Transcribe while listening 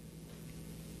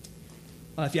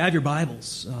If you have your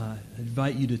Bibles, I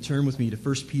invite you to turn with me to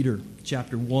 1 Peter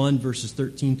chapter 1, verses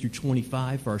 13 through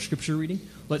 25 for our scripture reading.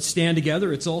 Let's stand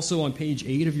together. It's also on page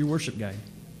 8 of your worship guide.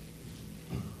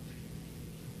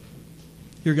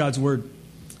 Hear God's word.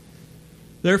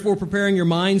 Therefore, preparing your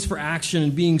minds for action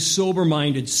and being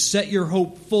sober-minded, set your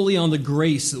hope fully on the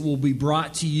grace that will be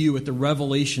brought to you at the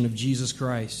revelation of Jesus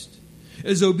Christ.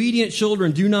 As obedient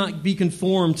children, do not be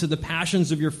conformed to the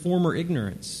passions of your former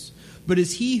ignorance. But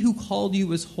as he who called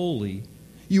you is holy,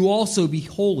 you also be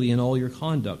holy in all your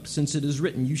conduct, since it is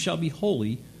written, you shall be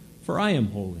holy, for I am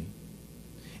holy.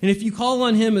 And if you call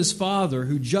on him as Father,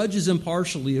 who judges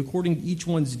impartially according to each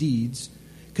one's deeds,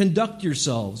 conduct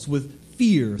yourselves with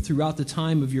fear throughout the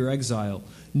time of your exile,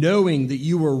 knowing that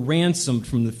you were ransomed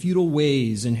from the futile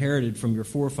ways inherited from your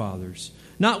forefathers,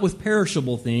 not with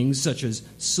perishable things such as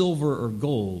silver or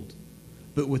gold,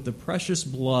 but with the precious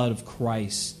blood of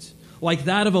Christ, like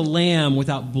that of a lamb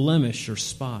without blemish or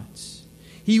spots.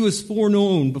 He was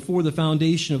foreknown before the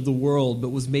foundation of the world, but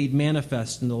was made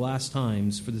manifest in the last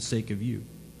times for the sake of you,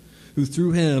 who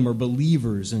through him are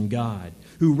believers in God,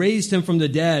 who raised him from the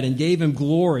dead and gave him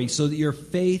glory, so that your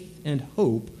faith and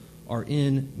hope are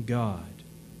in God.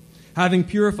 Having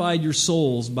purified your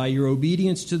souls by your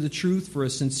obedience to the truth for a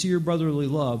sincere brotherly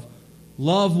love,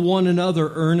 love one another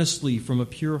earnestly from a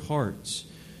pure heart,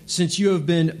 since you have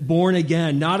been born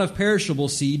again, not of perishable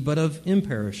seed, but of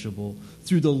imperishable,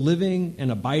 through the living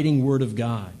and abiding word of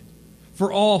God.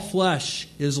 For all flesh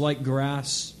is like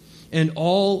grass, and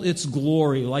all its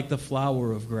glory like the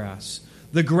flower of grass.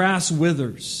 The grass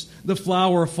withers, the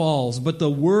flower falls, but the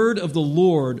word of the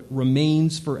Lord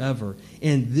remains forever.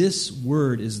 And this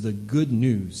word is the good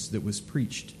news that was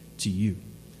preached to you.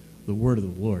 The word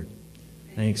of the Lord.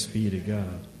 Thanks be to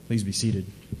God. Please be seated.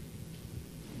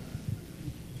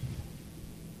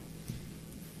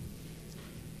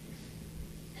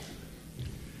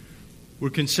 We're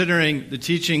considering the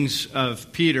teachings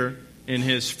of Peter in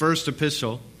his first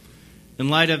epistle in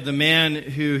light of the man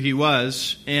who he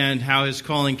was and how his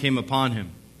calling came upon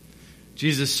him.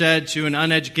 Jesus said to an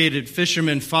uneducated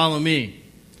fisherman, "Follow me."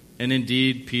 And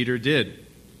indeed, Peter did.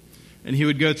 And he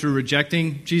would go through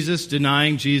rejecting Jesus,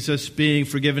 denying Jesus, being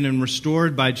forgiven and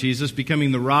restored by Jesus,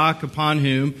 becoming the rock upon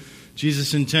whom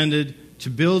Jesus intended to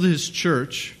build his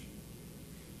church.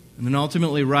 And then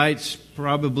ultimately writes,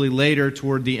 probably later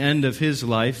toward the end of his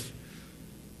life,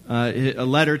 a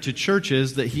letter to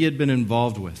churches that he had been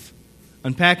involved with,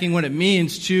 unpacking what it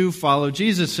means to follow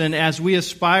Jesus. And as we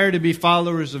aspire to be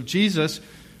followers of Jesus,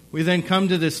 we then come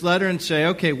to this letter and say,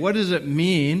 okay, what does it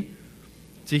mean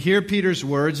to hear Peter's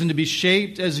words and to be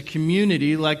shaped as a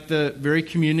community like the very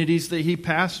communities that he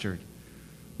pastored,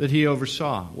 that he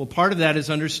oversaw? Well, part of that is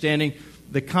understanding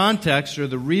the context or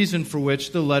the reason for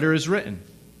which the letter is written.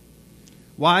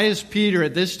 Why is Peter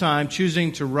at this time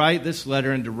choosing to write this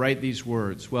letter and to write these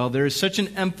words? Well, there is such an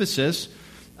emphasis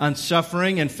on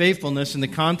suffering and faithfulness in the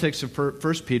context of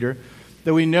 1 Peter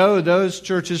that we know those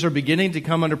churches are beginning to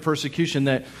come under persecution,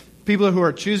 that people who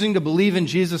are choosing to believe in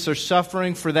Jesus are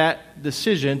suffering for that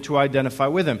decision to identify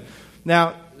with him.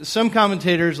 Now, some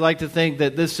commentators like to think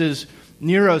that this is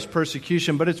Nero's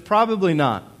persecution, but it's probably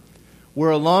not. We're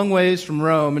a long ways from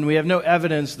Rome, and we have no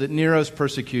evidence that Nero's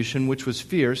persecution, which was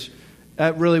fierce,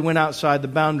 really went outside the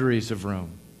boundaries of Rome.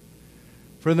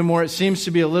 Furthermore, it seems to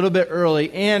be a little bit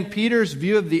early, and Peter's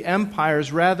view of the empire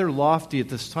is rather lofty at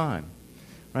this time.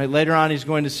 Right? Later on, he's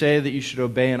going to say that you should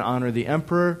obey and honor the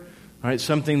emperor, right?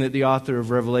 Something that the author of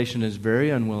Revelation is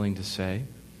very unwilling to say.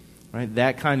 Right?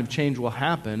 That kind of change will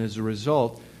happen as a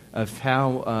result of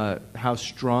how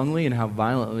strongly and how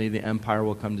violently the empire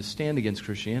will come to stand against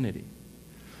Christianity.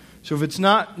 So if it's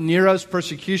not Nero's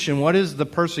persecution, what is the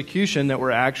persecution that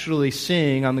we're actually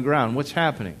seeing on the ground? What's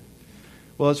happening?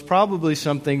 Well, it's probably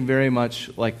something very much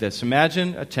like this.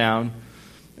 Imagine a town,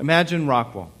 imagine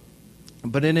Rockwall,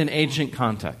 but in an ancient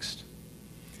context.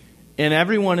 And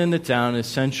everyone in the town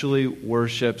essentially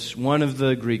worships one of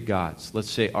the Greek gods,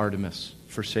 let's say Artemis,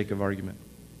 for sake of argument.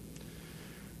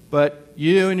 But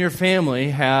you and your family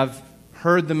have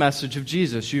heard the message of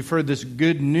Jesus. You've heard this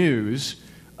good news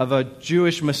of a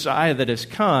Jewish Messiah that has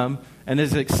come and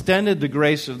has extended the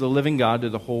grace of the living God to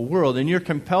the whole world. And you're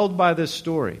compelled by this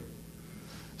story.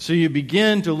 So you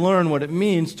begin to learn what it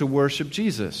means to worship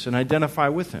Jesus and identify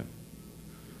with him.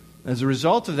 As a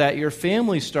result of that, your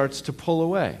family starts to pull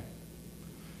away.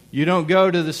 You don't go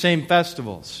to the same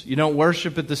festivals. You don't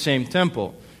worship at the same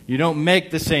temple. You don't make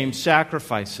the same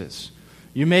sacrifices.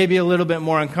 You may be a little bit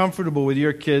more uncomfortable with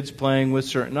your kids playing with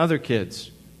certain other kids.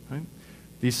 Right?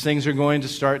 These things are going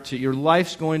to your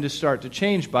life's going to start to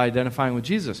change by identifying with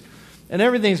Jesus. And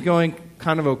everything's going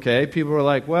kind of okay. People are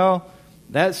like, well,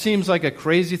 That seems like a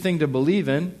crazy thing to believe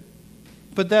in,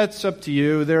 but that's up to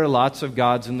you. There are lots of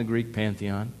gods in the Greek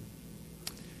pantheon.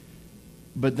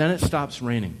 But then it stops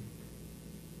raining.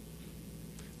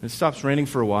 It stops raining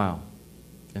for a while,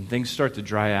 and things start to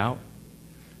dry out,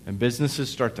 and businesses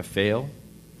start to fail,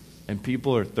 and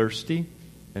people are thirsty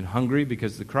and hungry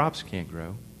because the crops can't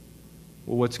grow.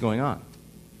 Well, what's going on?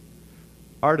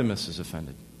 Artemis is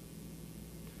offended.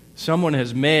 Someone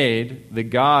has made the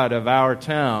god of our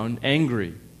town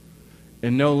angry,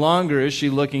 and no longer is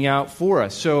she looking out for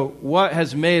us. So what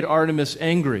has made Artemis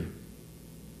angry?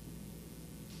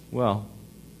 Well,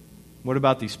 what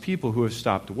about these people who have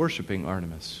stopped worshiping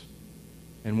Artemis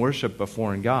and worship a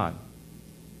foreign god?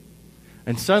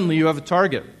 And suddenly you have a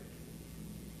target,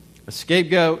 a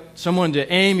scapegoat, someone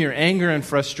to aim your anger and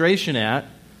frustration at,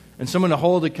 and someone to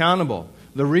hold accountable.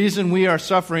 The reason we are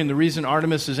suffering, the reason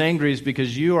Artemis is angry is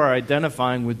because you are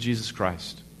identifying with Jesus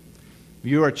Christ.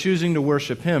 You are choosing to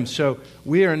worship Him. So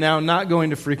we are now not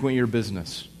going to frequent your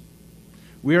business.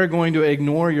 We are going to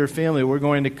ignore your family. We're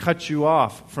going to cut you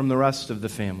off from the rest of the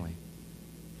family.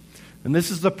 And this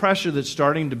is the pressure that's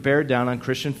starting to bear down on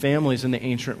Christian families in the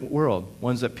ancient world,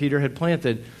 ones that Peter had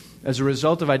planted as a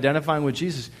result of identifying with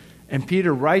Jesus. And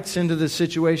Peter writes into this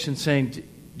situation saying,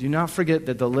 do not forget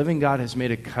that the living God has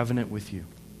made a covenant with you.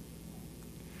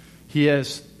 He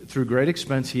has, through great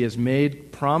expense, He has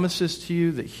made promises to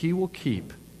you that He will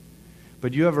keep.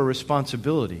 But you have a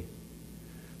responsibility,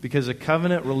 because a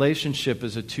covenant relationship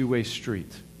is a two-way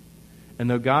street. And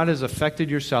though God has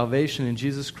affected your salvation in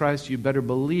Jesus Christ, you better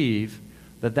believe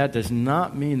that that does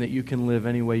not mean that you can live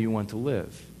any way you want to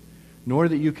live, nor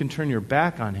that you can turn your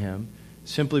back on Him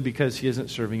simply because He isn't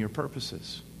serving your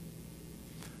purposes.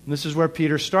 And this is where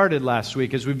Peter started last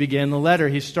week as we began the letter.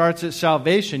 He starts at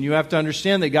salvation. You have to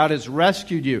understand that God has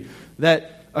rescued you,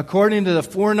 that according to the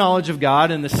foreknowledge of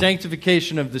God and the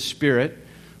sanctification of the Spirit,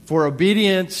 for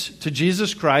obedience to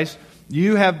Jesus Christ,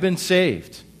 you have been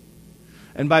saved.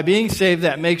 And by being saved,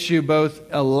 that makes you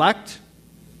both elect,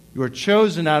 you are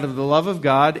chosen out of the love of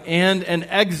God, and an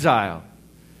exile,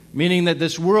 meaning that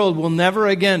this world will never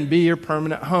again be your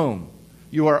permanent home.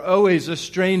 You are always a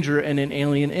stranger and an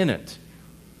alien in it.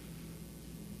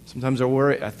 Sometimes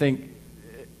I think,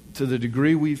 to the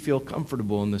degree we feel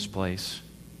comfortable in this place,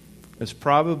 it's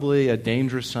probably a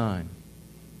dangerous sign.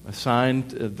 A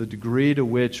sign of the degree to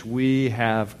which we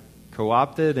have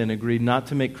co-opted and agreed not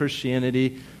to make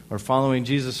Christianity or following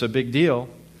Jesus a big deal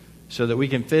so that we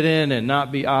can fit in and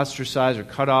not be ostracized or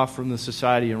cut off from the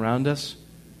society around us.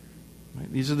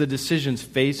 Right? These are the decisions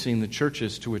facing the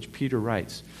churches to which Peter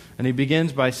writes. And he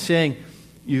begins by saying,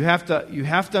 you have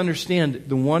to understand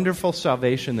the wonderful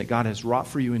salvation that God has wrought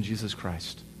for you in Jesus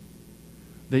Christ.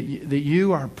 That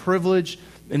you are privileged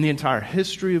in the entire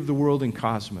history of the world and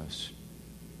cosmos.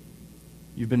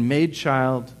 You've been made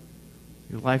child.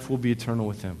 Your life will be eternal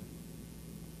with Him.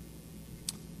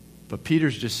 But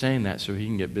Peter's just saying that so he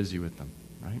can get busy with them,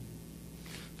 right?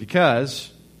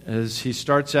 Because, as he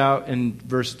starts out in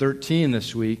verse 13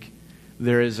 this week,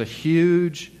 there is a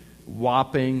huge,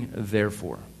 whopping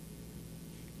therefore.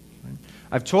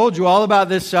 I've told you all about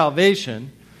this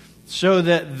salvation so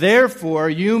that therefore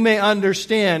you may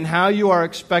understand how you are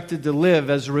expected to live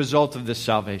as a result of this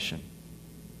salvation.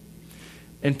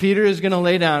 And Peter is going to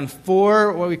lay down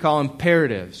 4 what we call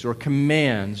imperatives or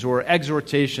commands or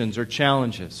exhortations or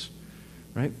challenges.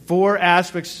 Right? 4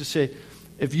 aspects to say,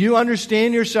 if you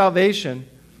understand your salvation,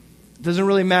 it doesn't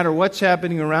really matter what's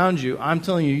happening around you. I'm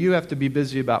telling you, you have to be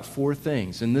busy about 4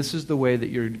 things. And this is the way that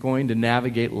you're going to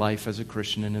navigate life as a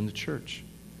Christian and in the church.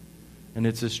 And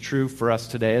it's as true for us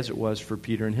today as it was for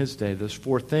Peter in his day. Those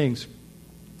 4 things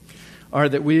are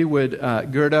that we would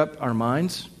gird up our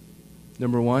minds,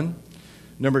 number 1.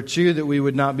 Number 2, that we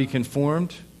would not be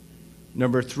conformed.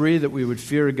 Number 3, that we would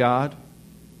fear God.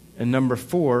 And number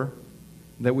 4,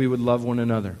 that we would love one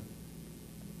another.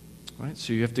 All right,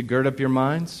 so you have to gird up your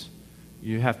minds.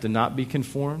 You have to not be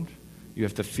conformed. You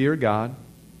have to fear God.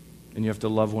 And you have to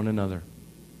love one another.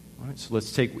 All right, so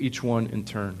let's take each one in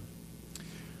turn.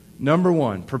 Number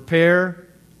 1, prepare.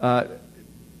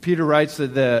 Peter writes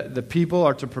that the people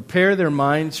are to prepare their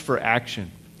minds for action.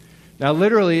 Now,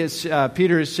 literally,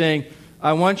 Peter is saying,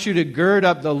 I want you to gird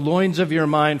up the loins of your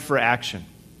mind for action.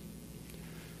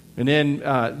 And in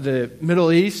the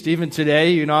Middle East, even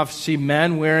today, you can often see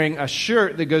men wearing a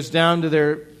shirt that goes down to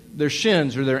their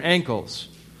shins or their ankles.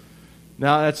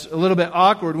 Now, that's a little bit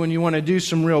awkward when you want to do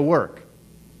some real work.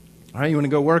 All right, you want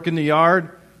to go work in the yard,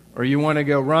 or you want to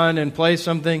go run and play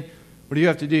something. What do you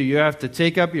have to do? You have to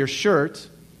take up your shirt,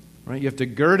 right? You have to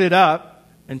gird it up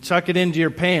and tuck it into your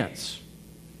pants.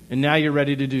 And now you're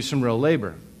ready to do some real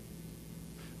labor.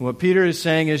 What Peter is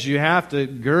saying is you have to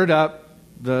gird up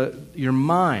your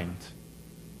mind,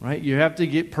 right? You have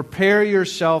to prepare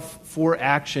yourself for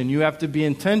action. You have to be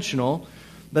intentional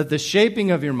that the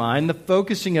shaping of your mind, the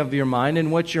focusing of your mind,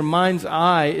 and what your mind's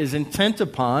eye is intent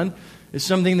upon is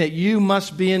something that you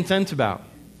must be intent about.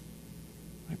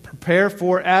 Prepare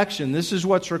for action. This is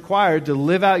what's required to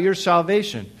live out your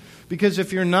salvation. Because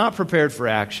if you're not prepared for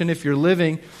action, if you're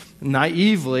living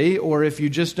naively, or if you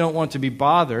just don't want to be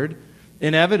bothered,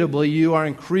 inevitably you are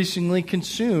increasingly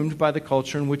consumed by the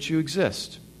culture in which you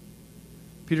exist.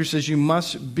 Peter says you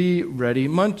must be ready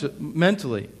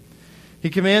mentally.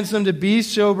 He commands them to be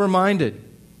sober-minded.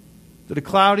 That a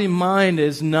cloudy mind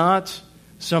is not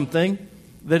something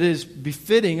that is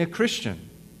befitting a Christian.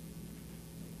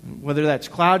 Whether that's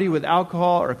cloudy with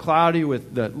alcohol or cloudy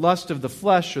with the lust of the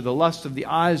flesh or the lust of the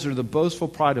eyes or the boastful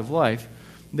pride of life,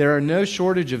 there are no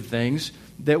shortage of things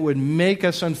that would make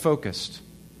us unfocused,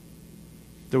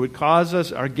 that would cause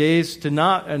us, our gaze to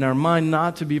not, and our mind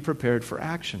not to be prepared for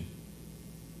action.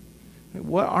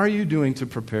 What are you doing to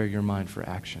prepare your mind for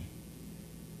action?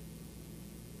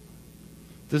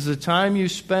 Does the time you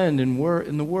spend in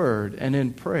the Word and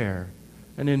in prayer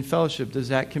and in fellowship, does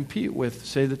that compete with,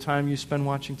 say, the time you spend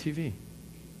watching TV?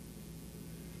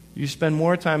 You spend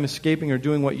more time escaping or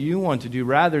doing what you want to do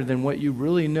rather than what you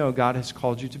really know God has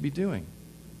called you to be doing.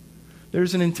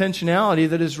 There's an intentionality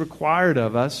that is required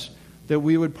of us that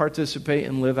we would participate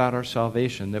and live out our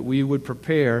salvation, that we would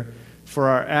prepare for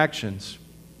our actions.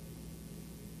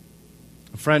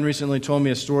 A friend recently told me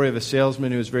a story of a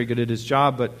salesman who was very good at his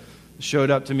job, but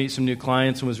showed up to meet some new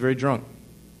clients and was very drunk.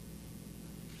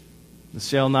 The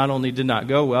sale not only did not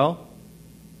go well,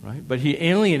 right, but he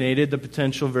alienated the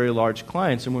potential very large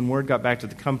clients. And when word got back to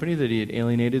the company that he had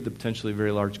alienated the potentially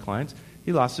very large clients,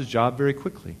 he lost his job very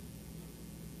quickly.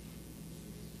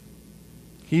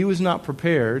 He was not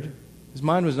prepared, his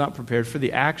mind was not prepared for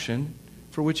the action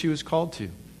for which he was called to.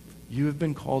 You have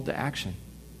been called to action.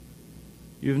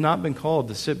 You have not been called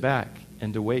to sit back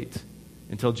and to wait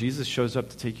until Jesus shows up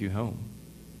to take you home.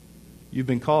 You've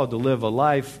been called to live a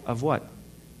life of what?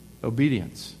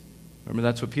 Obedience. Remember,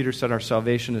 that's what Peter said our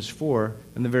salvation is for,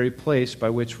 and the very place by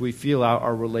which we feel out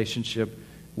our relationship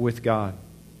with God.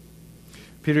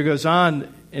 Peter goes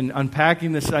on in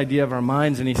unpacking this idea of our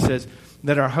minds, and he says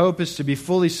that our hope is to be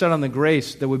fully set on the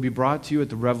grace that would be brought to you at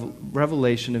the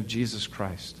revelation of Jesus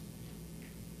Christ.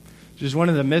 Which is one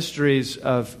of the mysteries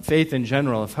of faith in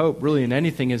general, of hope really in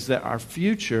anything, is that our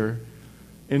future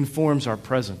informs our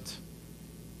present.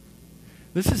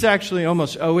 This is actually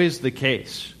almost always the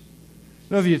case.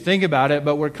 I don't know if you think about it,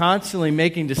 but we're constantly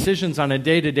making decisions on a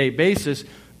day-to-day basis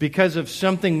because of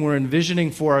something we're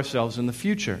envisioning for ourselves in the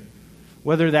future.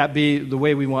 Whether that be the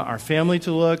way we want our family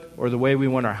to look, or the way we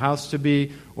want our house to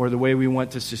be, or the way we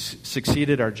want to succeed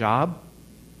at our job.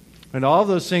 And all of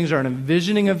those things are an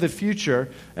envisioning of the future,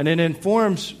 and it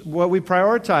informs what we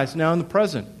prioritize now in the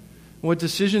present, and what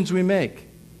decisions we make.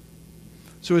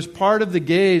 So as part of the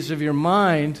gaze of your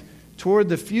mind toward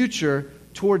the future,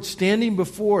 toward standing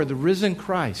before the risen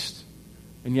Christ,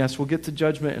 and yes, we'll get to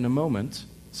judgment in a moment,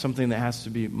 something that has to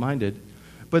be minded,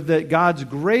 but that God's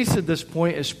grace at this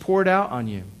point is poured out on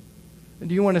you. And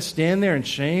do you want to stand there in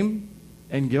shame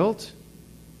and guilt?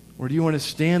 Or do you want to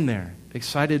stand there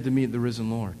excited to meet the risen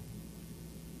Lord?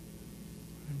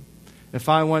 If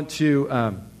I want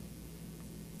to,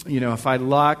 if I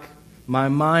lock my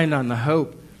mind on the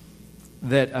hope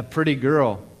that a pretty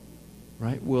girl,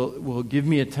 right, will give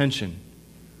me attention,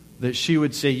 that she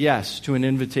would say yes to an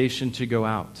invitation to go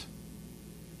out,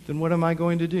 then what am I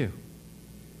going to do?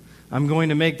 I'm going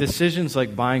to make decisions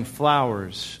like buying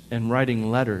flowers and writing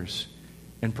letters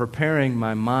and preparing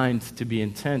my mind to be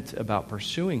intent about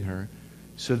pursuing her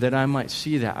so that I might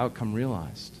see that outcome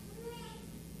realized.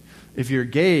 If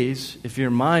your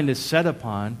mind is set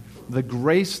upon the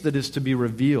grace that is to be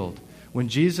revealed when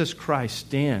Jesus Christ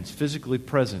stands physically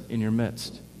present in your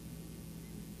midst,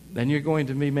 then you're going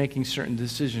to be making certain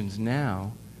decisions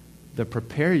now that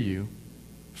prepare you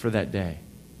for that day.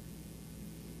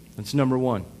 That's number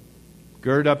one.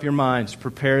 Gird up your minds.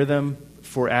 Prepare them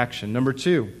for action. Number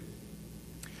two,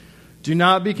 do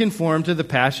not be conformed to the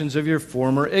passions of your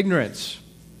former ignorance.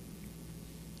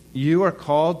 You are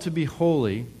called to be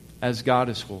holy as God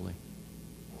is holy.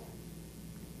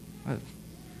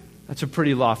 That's a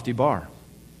pretty lofty bar,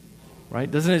 right?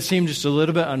 Doesn't it seem just a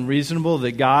little bit unreasonable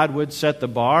that God would set the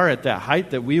bar at that height,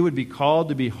 that we would be called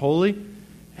to be holy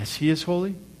as He is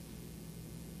holy?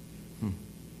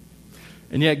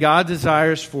 And yet God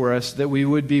desires for us that we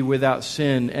would be without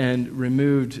sin and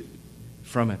removed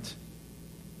from it.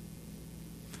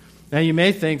 Now you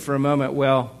may think for a moment,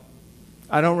 well,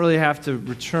 I don't really have to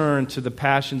return to the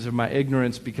passions of my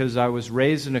ignorance because I was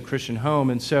raised in a Christian home.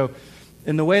 And so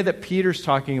in the way that Peter's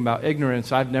talking about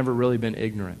ignorance, I've never really been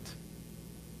ignorant.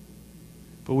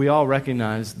 But we all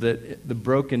recognize that the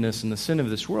brokenness and the sin of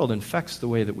this world infects the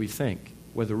way that we think,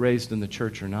 whether raised in the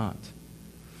church or not.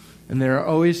 And there are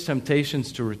always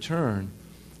temptations to return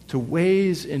to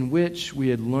ways in which we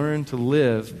had learned to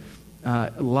live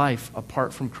life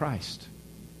apart from Christ.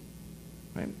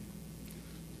 Right?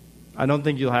 I don't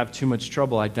think you'll have too much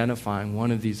trouble identifying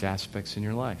one of these aspects in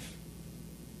your life.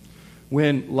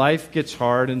 When life gets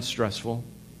hard and stressful,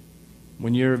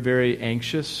 when you're very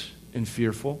anxious and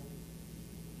fearful,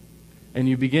 and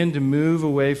you begin to move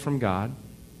away from God,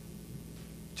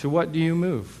 to what do you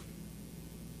move?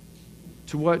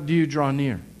 To what do you draw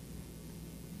near?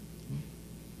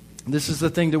 This is the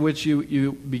thing to which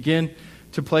you begin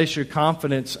to place your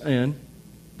confidence in,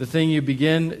 the thing you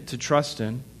begin to trust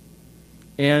in.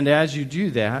 And as you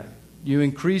do that, you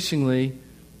increasingly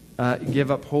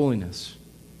give up holiness.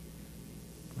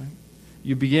 Right?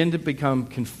 You begin to become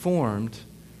conformed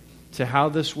to how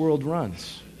this world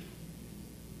runs.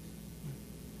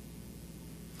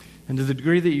 And to the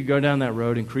degree that you go down that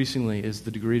road, increasingly is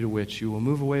the degree to which you will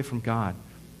move away from God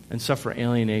and suffer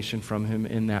alienation from Him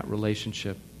in that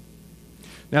relationship.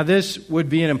 Now, this would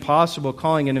be an impossible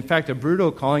calling, and in fact, a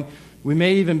brutal calling. We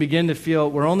may even begin to feel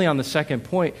we're only on the second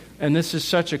point, and this is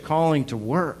such a calling to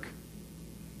work,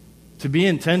 to be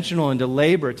intentional and to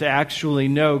labor, to actually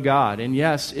know God. And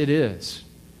yes, it is.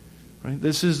 Right?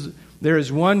 There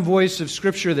is one voice of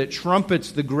Scripture that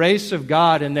trumpets the grace of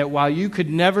God, and that while you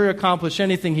could never accomplish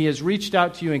anything, He has reached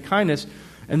out to you in kindness.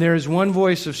 And there is one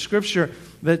voice of Scripture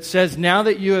that says, now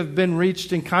that you have been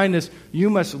reached in kindness,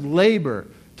 you must labor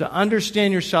to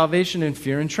understand your salvation in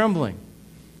fear and trembling.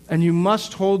 And you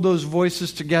must hold those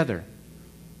voices together.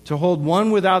 To hold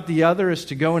one without the other is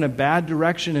to go in a bad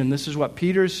direction, and this is what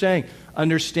Peter is saying.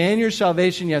 Understand your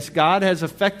salvation. Yes, God has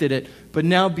effected it, but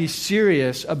now be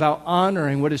serious about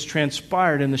honoring what has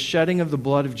transpired in the shedding of the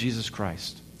blood of Jesus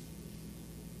Christ.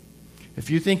 If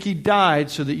you think He died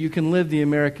so that you can live the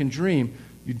American dream,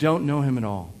 you don't know Him at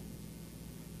all.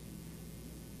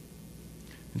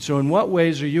 And so in what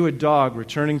ways are you a dog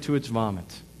returning to its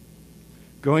vomit?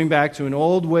 Going back to an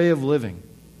old way of living,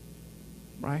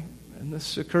 right? And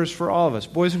this occurs for all of us.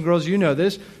 Boys and girls, you know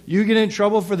this. You get in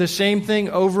trouble for the same thing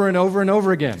over and over and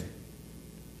over again.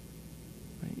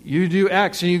 You do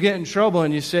X and you get in trouble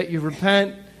and you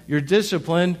repent, you're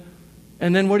disciplined,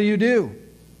 and then what do?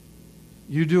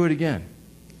 You do it again.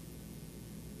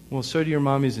 Well, so do your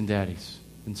mommies and daddies,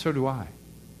 and so do I.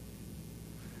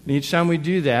 And each time we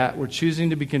do that, we're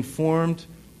choosing to be conformed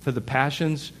to the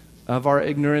passions of our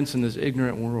ignorance in this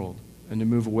ignorant world and to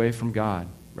move away from God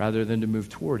rather than to move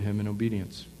toward Him in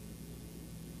obedience.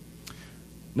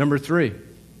 Number 3,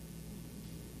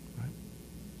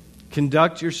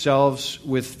 conduct yourselves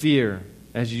with fear,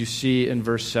 as you see in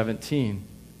verse 17.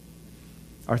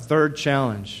 Our third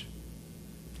challenge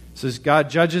says, God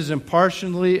judges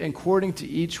impartially according to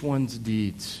each one's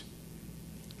deeds.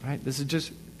 Right? This is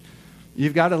just,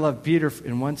 you've got to love Peter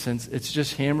in one sense. It's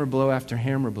just hammer blow after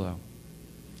hammer blow.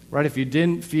 Right? If you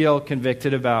didn't feel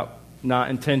convicted about not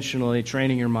intentionally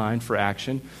training your mind for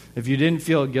action, if you didn't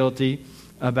feel guilty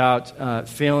about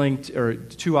failing or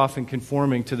too often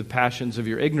conforming to the passions of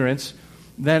your ignorance,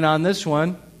 then on this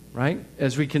one, right,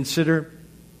 as we consider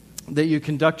that you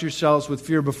conduct yourselves with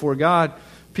fear before God,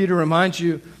 Peter reminds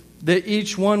you that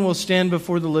each one will stand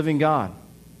before the living God.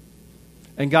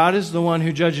 And God is the one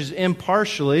who judges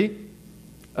impartially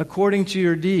according to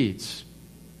your deeds.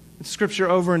 Scripture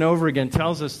over and over again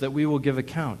tells us that we will give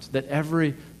account, that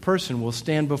every person will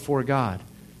stand before God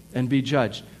and be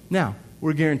judged. Now,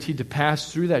 we're guaranteed to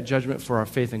pass through that judgment for our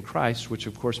faith in Christ, which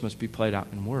of course must be played out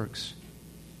in works.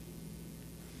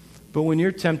 But when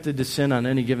you're tempted to sin on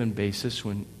any given basis,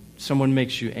 when someone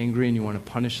makes you angry and you want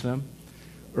to punish them,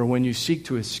 or when you seek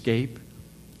to escape,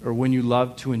 or when you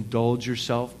love to indulge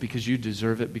yourself because you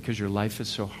deserve it because your life is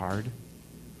so hard,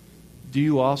 do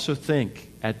you also think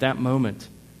at that moment,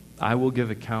 I will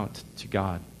give account to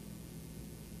God?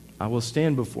 I will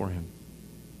stand before Him,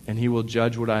 and He will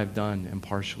judge what I have done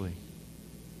impartially.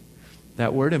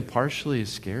 That word impartially is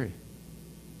scary.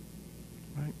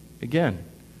 Right? Again,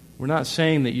 we're not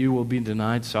saying that you will be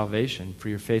denied salvation for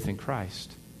your faith in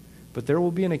Christ, but there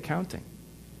will be an accounting.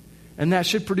 And that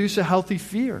should produce a healthy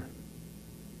fear.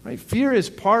 Right? Fear is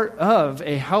part of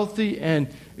a healthy and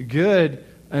good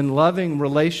and loving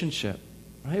relationship.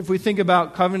 Right? If we think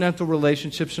about covenantal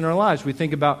relationships in our lives, we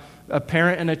think about a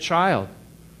parent and a child.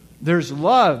 There's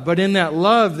love, but in that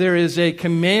love there is a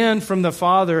command from the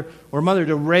father or mother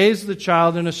to raise the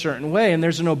child in a certain way. And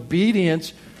there's an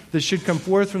obedience that should come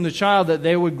forth from the child that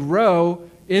they would grow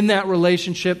in that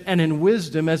relationship and in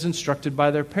wisdom as instructed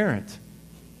by their parent.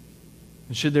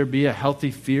 And should there be a healthy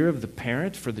fear of the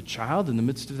parent for the child in the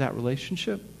midst of that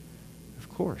relationship? Of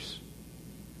course.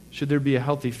 Should there be a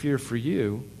healthy fear for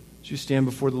you as you stand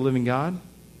before the living God?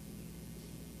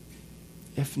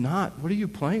 If not, what are you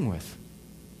playing with?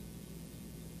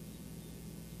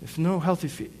 If no healthy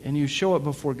fear, and you show up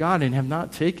before God and have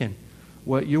not taken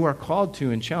what you are called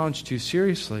to and challenged to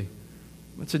seriously,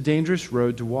 it's a dangerous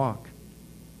road to walk.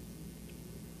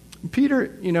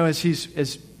 Peter,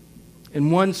 as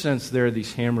in one sense there are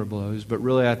these hammer blows, but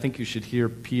really I think you should hear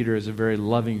Peter as a very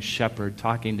loving shepherd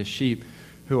talking to sheep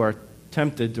who are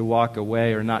tempted to walk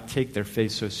away or not take their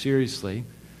faith so seriously,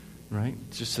 right?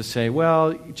 Just to say,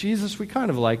 well, Jesus, we kind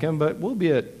of like him, but we'll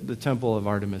be at the temple of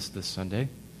Artemis this Sunday.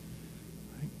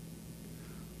 Right?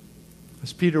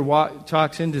 As Peter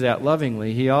talks into that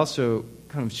lovingly, he also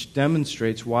kind of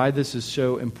demonstrates why this is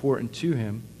so important to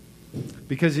him.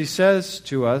 Because he says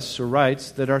to us, or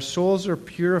writes, that our souls are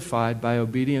purified by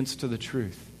obedience to the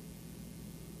truth.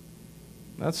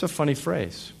 That's a funny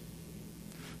phrase.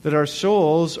 That our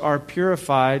souls are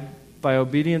purified by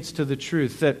obedience to the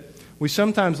truth. That we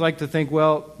sometimes like to think,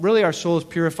 well, really our soul is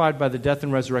purified by the death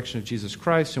and resurrection of Jesus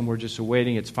Christ, and we're just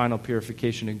awaiting its final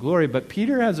purification in glory. But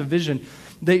Peter has a vision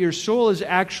that your soul is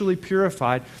actually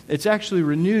purified. It's actually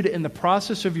renewed in the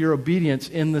process of your obedience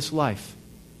in this life.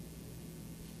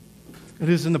 It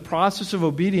is in the process of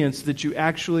obedience that you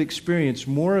actually experience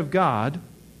more of God,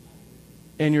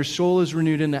 and your soul is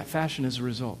renewed in that fashion as a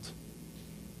result.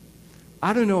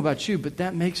 I don't know about you, but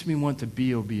that makes me want to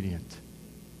be obedient.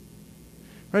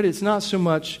 Right? It's not so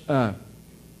much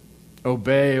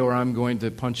obey or I'm going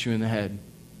to punch you in the head.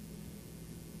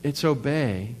 It's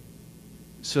obey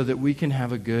so that we can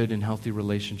have a good and healthy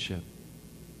relationship.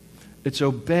 It's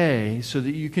obey so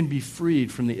that you can be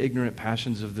freed from the ignorant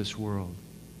passions of this world.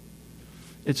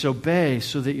 It's obey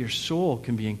so that your soul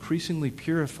can be increasingly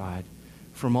purified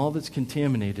from all that's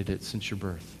contaminated it since your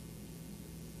birth.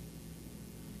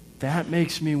 That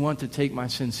makes me want to take my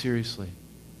sin seriously.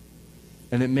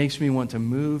 And it makes me want to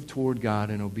move toward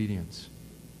God in obedience.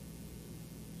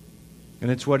 And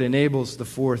it's what enables the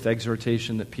fourth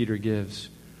exhortation that Peter gives,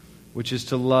 which is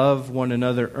to love one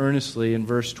another earnestly in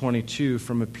verse 22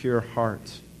 from a pure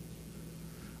heart.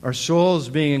 Our souls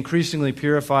being increasingly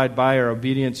purified by our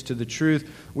obedience to the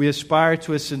truth, we aspire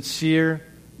to a sincere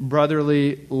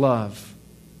brotherly love.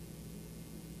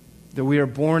 That we are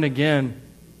born again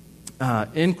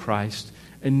in Christ,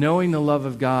 and knowing the love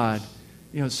of God,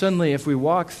 suddenly if we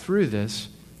walk through this,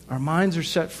 our minds are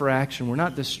set for action. We're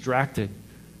not distracted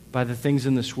by the things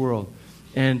in this world.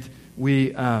 And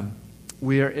we are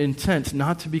intent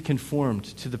not to be conformed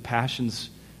to the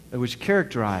passions which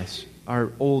characterize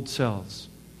our old selves.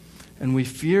 And we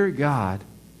fear God,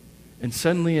 and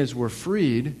suddenly as we're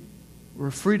freed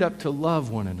up to love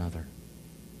one another.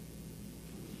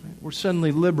 Right? We're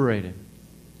suddenly liberated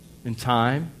in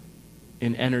time,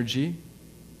 in energy,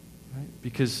 right?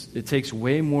 Because it takes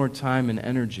way more time and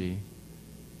energy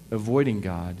avoiding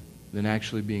God than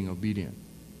actually being obedient.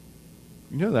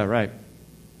 You know that, right?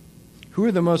 Who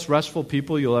are the most restful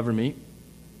people you'll ever meet?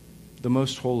 The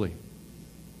most holy.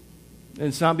 And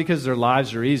it's not because their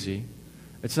lives are easy.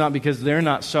 It's not because they're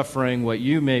not suffering what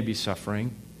you may be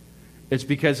suffering. It's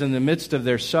because in the midst of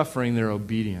their suffering, they're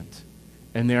obedient.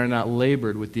 And they are not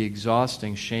labored with the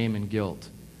exhausting shame and guilt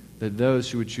that those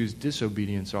who would choose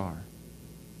disobedience are.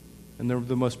 And they're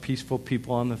the most peaceful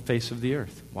people on the face of the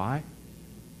earth. Why?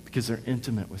 Because they're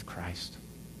intimate with Christ.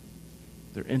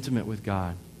 They're intimate with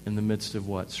God in the midst of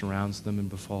what surrounds them and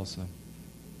befalls them.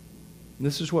 And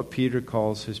this is what Peter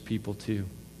calls his people to.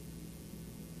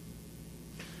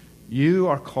 You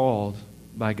are called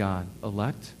by God,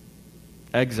 elect,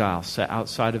 exile, set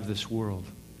outside of this world,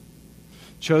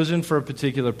 chosen for a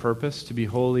particular purpose, to be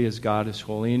holy as God is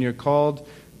holy. And you're called,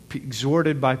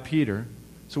 exhorted by Peter.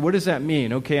 So what does that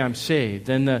mean? Okay, I'm saved.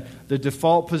 Then the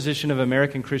default position of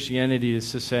American Christianity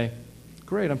is to say,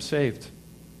 great, I'm saved.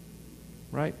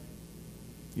 Right?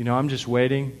 I'm just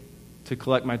waiting to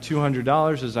collect my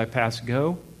 $200 as I pass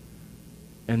go.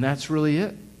 And that's really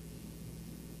it.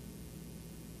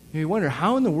 You wonder,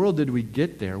 how in the world did we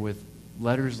get there with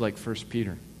letters like 1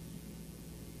 Peter?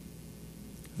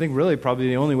 I think really probably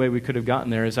the only way we could have gotten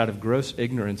there is out of gross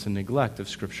ignorance and neglect of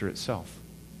Scripture itself.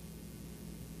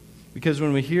 Because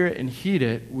when we hear it and heed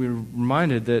it, we're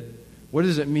reminded that what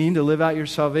does it mean to live out your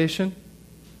salvation?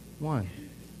 1,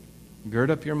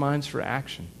 gird up your minds for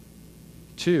action.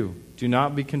 2, do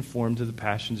not be conformed to the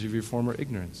passions of your former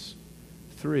ignorance.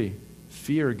 3,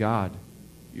 fear God.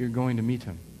 You're going to meet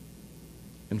him.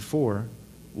 And 4,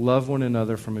 love one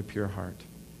another from a pure heart.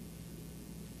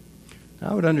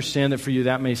 I would understand that for you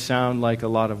that may sound like a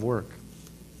lot of work.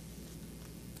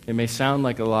 It may sound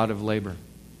like a lot of labor.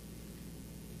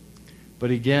 But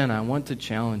again, I want to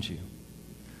challenge you.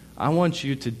 I want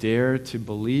you to dare to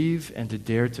believe and to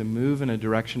dare to move in a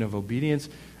direction of obedience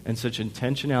and such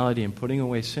intentionality in putting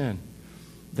away sin.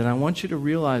 Then I want you to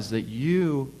realize that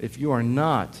you, if you are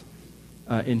not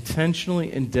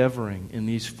intentionally endeavoring in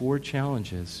these 4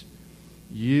 challenges,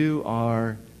 you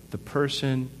are the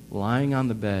person lying on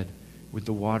the bed with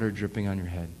the water dripping on your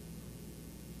head.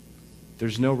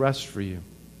 There's no rest for you.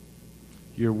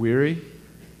 You're weary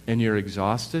and you're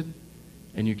exhausted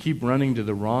and you keep running to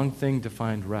the wrong thing to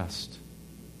find rest.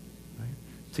 Right?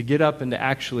 To get up and to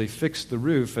actually fix the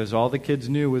roof, as all the kids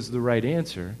knew was the right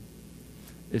answer,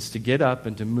 is to get up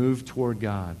and to move toward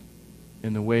God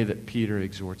in the way that Peter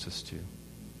exhorts us to.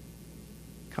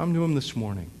 Come to him this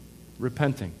morning,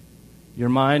 repenting. Your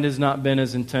mind has not been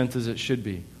as intent as it should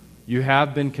be. You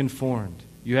have been conformed.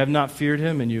 You have not feared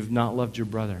him, and you have not loved your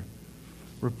brother.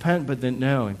 Repent, but then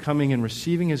know, and coming and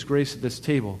receiving his grace at this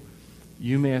table,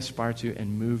 you may aspire to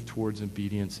and move towards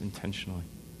obedience intentionally.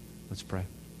 Let's pray.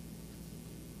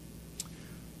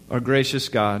 Our gracious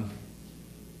God,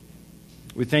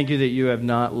 we thank you that you have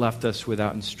not left us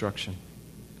without instruction,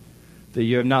 that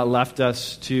you have not left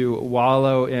us to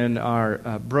wallow in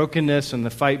our brokenness and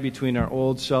the fight between our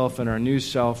old self and our new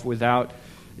self without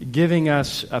giving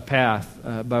us a path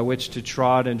by which to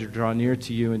trod and to draw near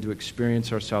to you and to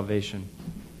experience our salvation.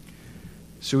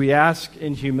 So we ask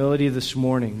in humility this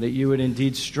morning that you would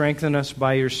indeed strengthen us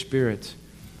by your Spirit.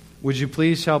 Would you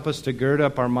please help us to gird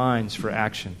up our minds for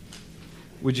action?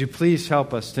 Would you please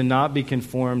help us to not be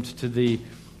conformed to the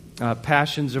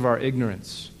passions of our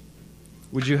ignorance?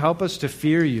 Would you help us to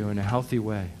fear you in a healthy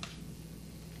way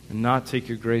and not take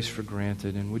your grace for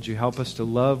granted? And would you help us to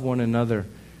love one another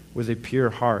with a pure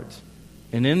heart?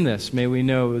 And in this, may we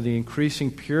know the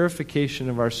increasing purification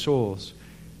of our souls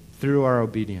through our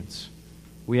obedience.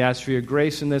 We ask for your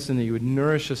grace in this and that you would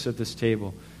nourish us at this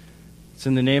table. It's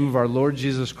in the name of our Lord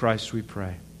Jesus Christ we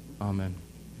pray. Amen.